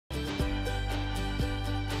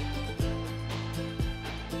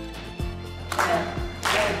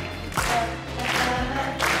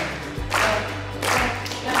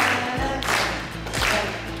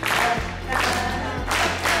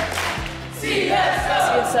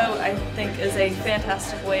also I think is a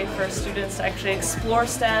fantastic way for students to actually explore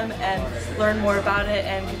STEM and learn more about it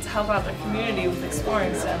and get to help out their community with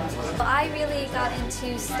exploring STEM. I really got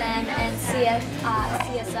into STEM and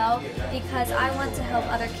CSO because I want to help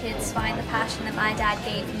other kids find the passion that my dad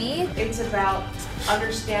gave me. It's about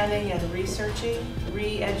understanding and researching,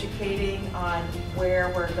 re-educating on where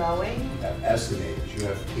we're going. You have estimators, you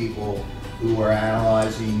have people who are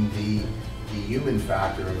analyzing the human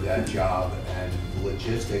factor of that job and the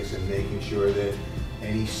logistics and making sure that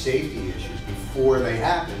any safety issues before they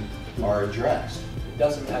happen are addressed. It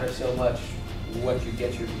doesn't matter so much what you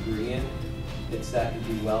get your degree in, it's that you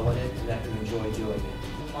do well in it and that you enjoy doing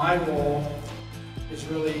it. My role is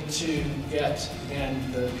really to get,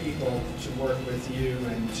 again, the people to work with you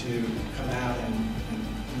and to come out and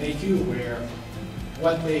make you aware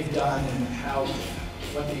what they've done and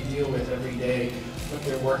what they deal with every day, what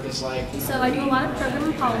their work is like. So I do a lot of program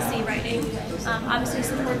and policy writing, obviously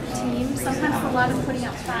support the team, sometimes a lot of putting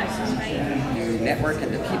out fires, right? You network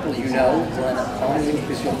and the people you know will end up calling you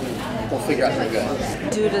because you'll figure out you're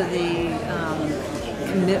good. Due to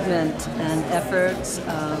the commitment and efforts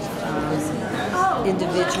of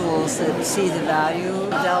individuals that see the value,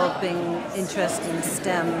 developing interest in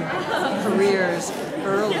STEM careers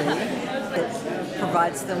early, it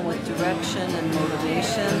provides them with direction and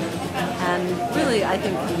motivation, and really I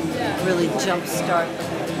think can really jumpstart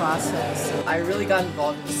the process. I really got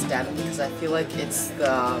involved in STEM because I feel like it's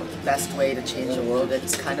the best way to change the world.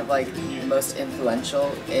 It's kind of like the most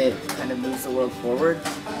influential. It kind of moves the world forward.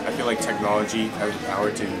 I feel like technology has the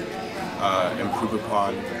power to improve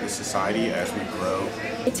upon the society as we grow.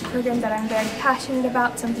 It's a program that I'm very passionate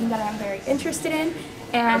about, something that I'm very interested in,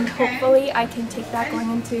 and hopefully I can take that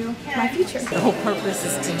going into my future. The whole purpose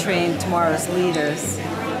is to train tomorrow's leaders.